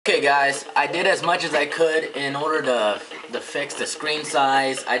Okay guys, I did as much as I could in order to fix the screen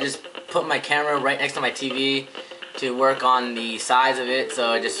size. I just put my camera right next to my TV to work on the size of it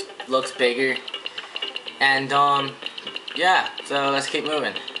so it just looks bigger. And yeah, so let's keep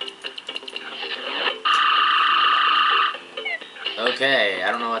moving. Okay, I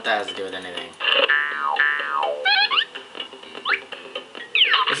don't know what that has to do with anything.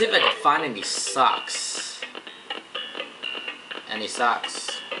 Let's see if I can find any socks. Any socks.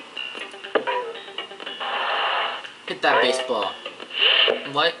 Hit that baseball.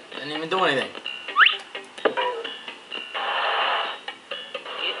 What? I didn't even do anything.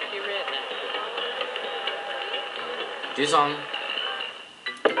 Do something.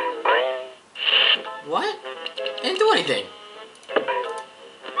 What? I didn't do anything.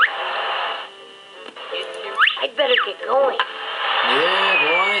 I'd better get going. Yeah,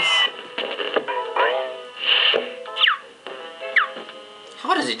 boys.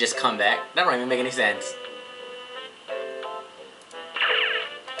 How does it just come back? That don't even make any sense.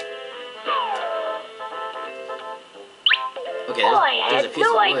 Okay, Boy, I there's a had piece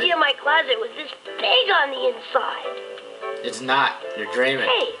no of wood. idea my closet was this big on the inside. It's not. You're dreaming.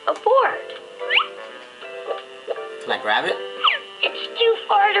 Hey, a board. Can I grab it? It's too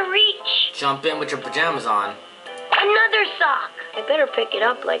far to reach. Jump in with your pajamas on. Another sock. I better pick it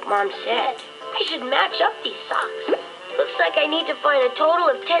up like Mom said. I should match up these socks. Looks like I need to find a total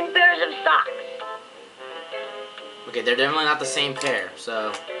of 10 pairs of socks. Okay, they're definitely not the same pair,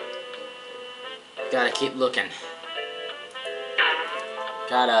 so gotta keep looking.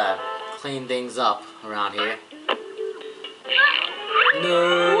 Gotta clean things up around here.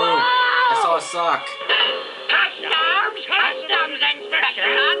 No! Whoa! I saw a sock. Customs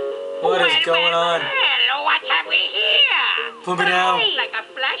inspection. What is going on? Well, what have we here? Put me down. Like a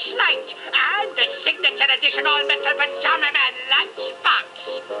flashlight and the signature edition all-metal Pajama Man lunchbox.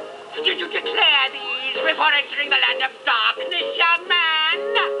 Did you declare these before entering the land of darkness, young man?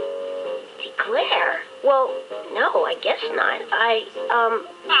 Declare? Well, no, I guess not. I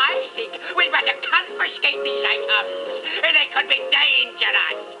think we'd better confiscate these items. They could be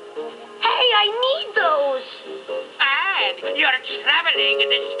dangerous. Hey, I need those. And you're traveling in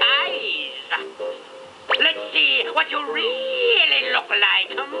disguise. Let's see what you really look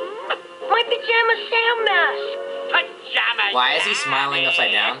like, My Pajama Sam mask. Pajama Why is he Sam, smiling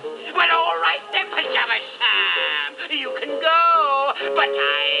upside down? Well, all right then, Pajama Sam. You can go, but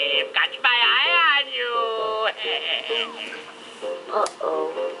I've got my eye on you.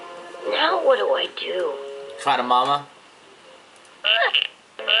 Uh-oh. Now what do I do? Try to mama.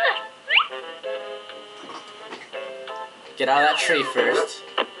 Get out of that tree first.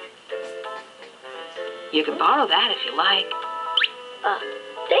 You can borrow that if you like.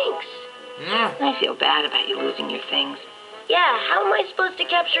 Thanks. I feel bad about you losing your things. Yeah, how am I supposed to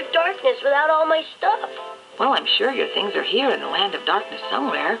capture darkness without all my stuff? Well, I'm sure your things are here in the land of darkness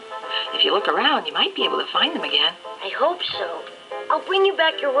somewhere. If you look around, you might be able to find them again. I hope so. I'll bring you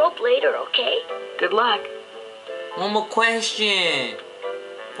back your rope later, okay? Good luck. One more question.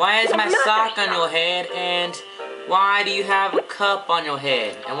 Why is my Another sock on sock. your head, and why do you have a cup on your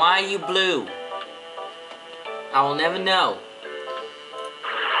head? And why are you blue? I will never know.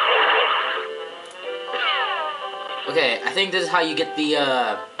 Okay, I think this is how you get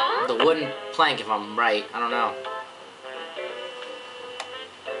the wooden plank, if I'm right. I don't know.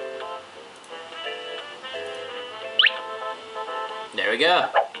 There we go.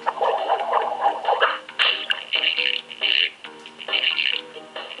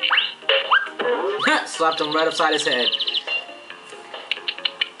 Slapped him right upside his head.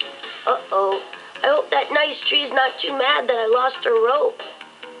 Uh-oh. I hope that nice tree's not too mad that I lost her rope.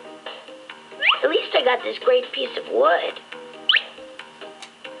 At least I got this great piece of wood.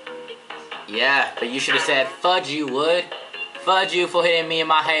 Yeah, but you should have said, fudge you, wood. Fudge you for hitting me in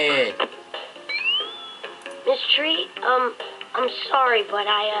my head. Miss Tree, I'm sorry, but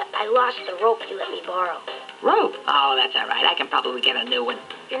I lost the rope you let me borrow. Rope? Oh, that's all right. I can probably get a new one.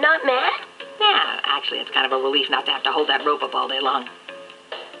 You're not mad? Yeah, actually, it's kind of a relief not to have to hold that rope up all day long.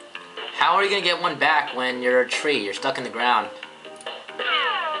 How are you gonna get one back when you're a tree? You're stuck in the ground.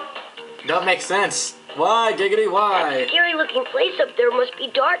 Don't make sense. Why, giggity, why? That scary-looking place up there must be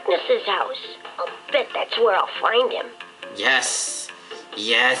Darkness's house. I'll bet that's where I'll find him. Yes.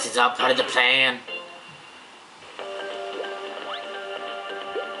 Yes, it's all part of the plan.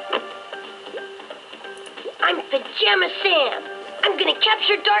 I'm Pajama Sam. I'm gonna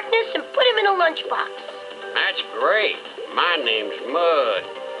capture Darkness and put him in a lunchbox. That's great. My name's Mud.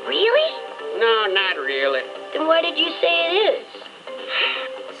 Really? No, not really. Then why did you say it is?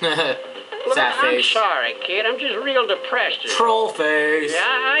 Sad I'm face. sorry, kid. I'm just real depressed. Troll face. Yeah,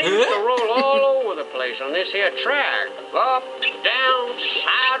 I used to roll all over the place on this here track. Up, down,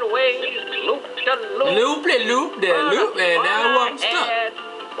 sideways, loop-de-loop. Loop-de-loop-de-loop, and now I'm stuck.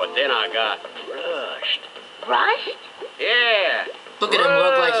 But then I got rushed. Rust? Yeah. Look at him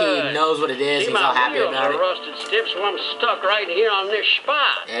look like he Rust. knows what it is. See, He's all my happy wheels about are it. rusted stiff, so I'm stuck right here on this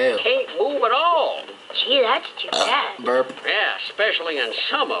spot. Ew. Can't move at all. Gee, that's too bad. Burp. Yeah, especially in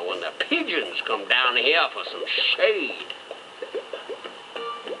summer when the pigeons come down here for some shade.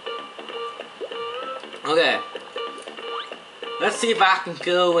 Okay. Let's see if I can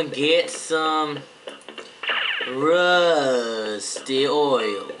go and get some rusty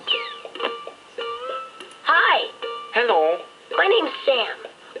oil. Hi, Hello. my name's Sam.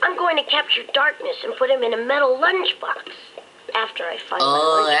 I'm going to capture Darkness and put him in a metal lunchbox. After I find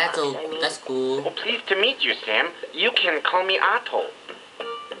Oh, my lunchbox, I mean. that's cool. Oh, pleased to meet you, Sam. You can call me Otto.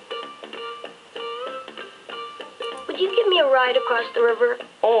 Would you give me a ride across the river?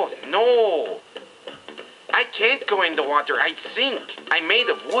 Oh, no. I can't go in the water. I'd sink. I'm made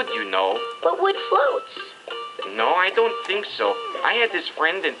of wood, you know. But wood floats. No, I don't think so. I had this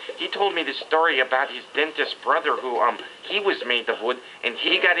friend, and he told me this story about his dentist brother who, he was made of wood, and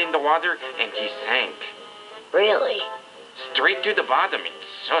he got in the water, and he sank. Really? Straight to the bottom.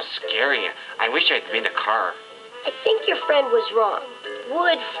 It's so scary. I wish I'd been a car. I think your friend was wrong.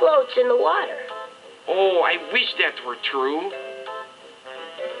 Wood floats in the water. Oh, I wish that were true.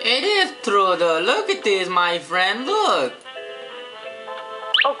 It is true though. Look at this, my friend. Look.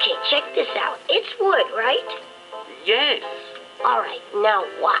 Okay, check this out. It's wood, right? Yes. All right, now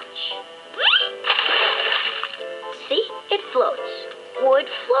watch. See? It floats. Wood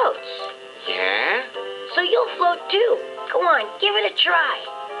floats. Yeah? So you'll float too. Go on, give it a try.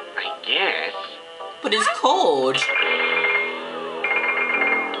 I guess. But it's cold.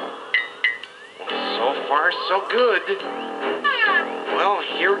 So far, so good. Well,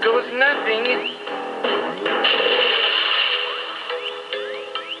 here goes nothing.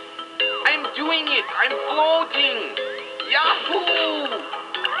 I'm doing it! I'm floating! Yahoo!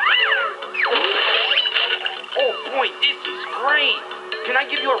 Oh boy, this is great! Can I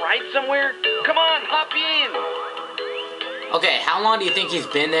give you a ride somewhere? Come on, hop in! Okay, how long do you think he's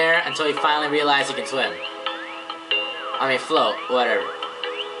been there until he finally realized he can swim? I mean, float, whatever.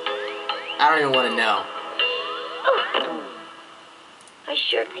 I don't even want to know. Oh. I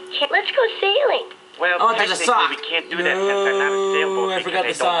can't. Let's go sailing. Well, Oh, there's a technically sock. we can't do that since I'm not a sailboat No, I because forgot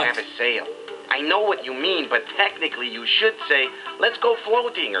I the don't sock. have a sail. I know what you mean, but technically you should say, let's go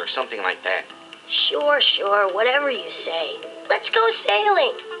floating or something like that. Sure, whatever you say. Let's go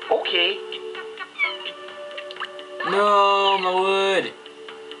sailing. Okay. No, my wood.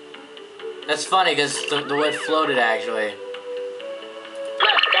 That's funny because the wood floated actually.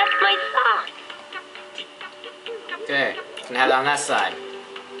 Look, that's my sock. Okay, can have that on that side.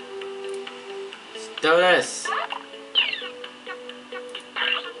 Let's do this.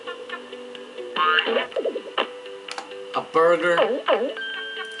 A burger.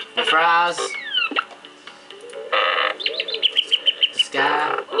 The fries. The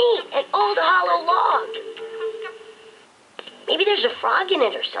sky. Neat, an old hollow log. Maybe there's a frog in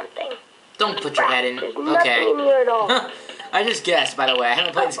it or something. Don't put your head in. There's nothing Okay. in here at all. I just guessed, by the way. I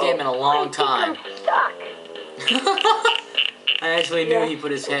haven't played this game in a long time. I'm stuck. I actually knew he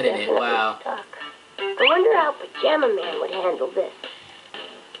put his head in it. Definitely Wow. stuck. I wonder how Pajama Man would handle this.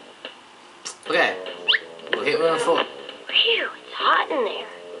 Okay. We'll hit one full. Phew, it's hot in there.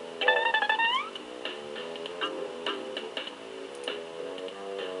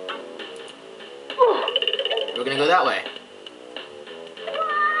 Ooh. We're gonna go that way.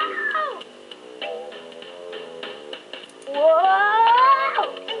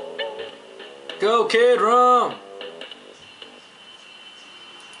 Whoa! Go, kid, run!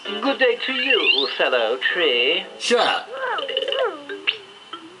 Good day to you, fellow tree. Shut up.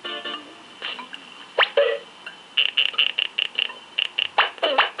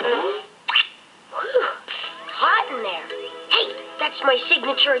 Hot in there. Hey, that's my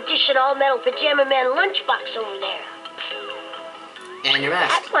signature edition all-metal Pajama Man lunchbox over there. And your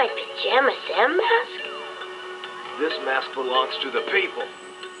mask. That's my Pajama Sam mask? This mask belongs to the people.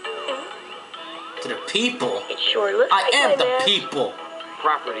 To the people. It sure looks I like am my the mask. people.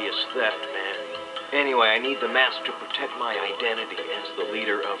 Property is theft, man. Anyway, I need the mask to protect my identity as the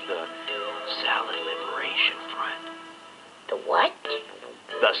leader of the Salad Liberation Front. The what?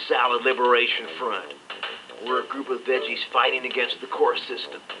 The Salad Liberation Front. We're a group of veggies fighting against the course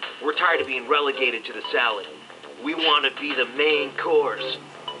system. We're tired of being relegated to the salad. We want to be the main course.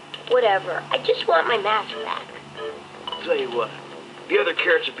 Whatever. I just want my mask back. Tell you what, The other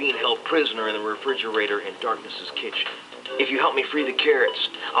carrots are being held prisoner in the refrigerator in Darkness's kitchen. If you help me free the carrots,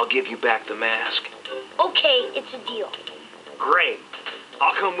 I'll give you back the mask. Okay, it's a deal. Great.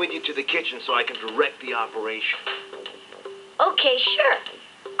 I'll come with you to the kitchen so I can direct the operation. Okay, sure.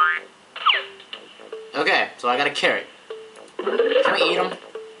 Okay, so I got a carrot. Can we eat them?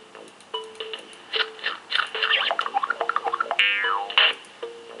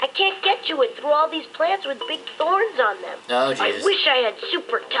 I can't get to it through all these plants with big thorns on them. Oh, Jesus. I wish I had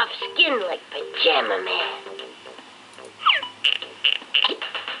super tough skin like Pajama Man.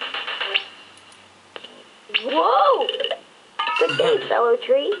 Whoa! Good day, fellow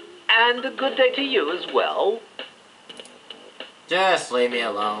tree. And a good day to you as well. Just leave me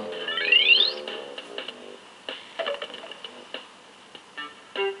alone.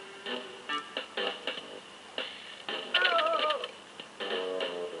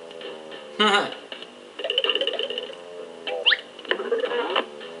 Phew.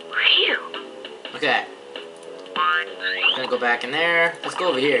 Okay. Gonna go back in there. Let's go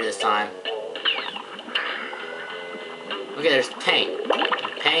over here this time. Okay, there's paint.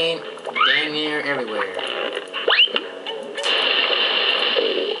 Paint dang near everywhere.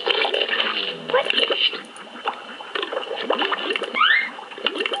 What?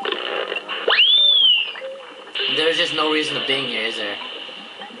 There's just no reason to be here, is there?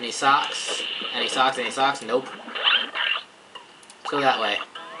 Any socks? Any socks? Any socks? Nope. Let's go that way.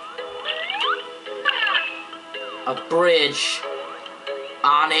 A bridge.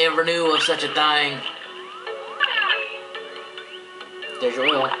 I never knew of such a thing. There's your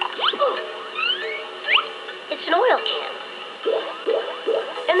oil. It's an oil can.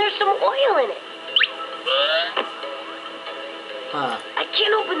 And there's some oil in it. Huh. I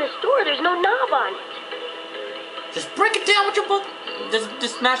can't open this door. There's no knob on it. Just break it down with your foot.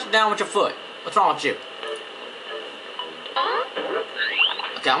 Just smash it down with your foot. What's wrong with you?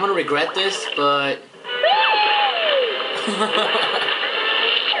 Okay, I'm gonna regret this, but...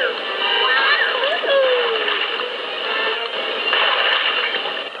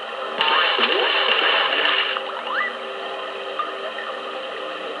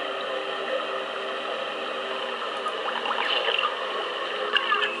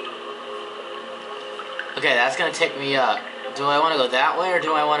 Okay, that's gonna take me up. Do I want to go that way or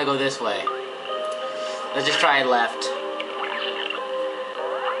do I want to go this way? Let's just try left.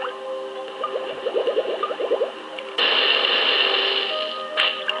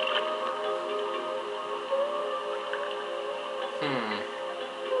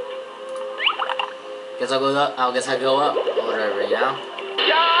 Guess I'll go up. I guess I go up or whatever, you know.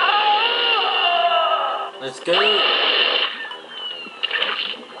 Let's go.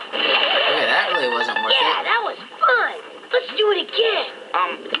 Okay, that really wasn't worth Yeah, it. that was fun. Let's do it again.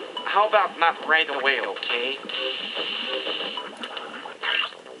 How about not right away, okay?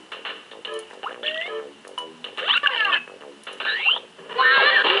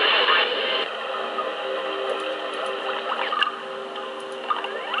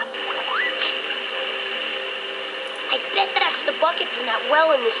 I bet that's the bucket from that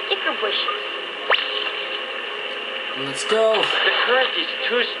well in the sticker bushes. Let's go. The current is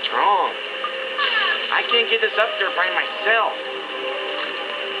too strong. I can't get this up there by myself.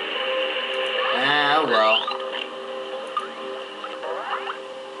 Oh well.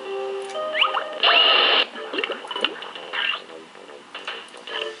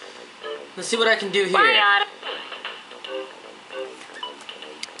 Let's see what I can do here. Bye, Otto.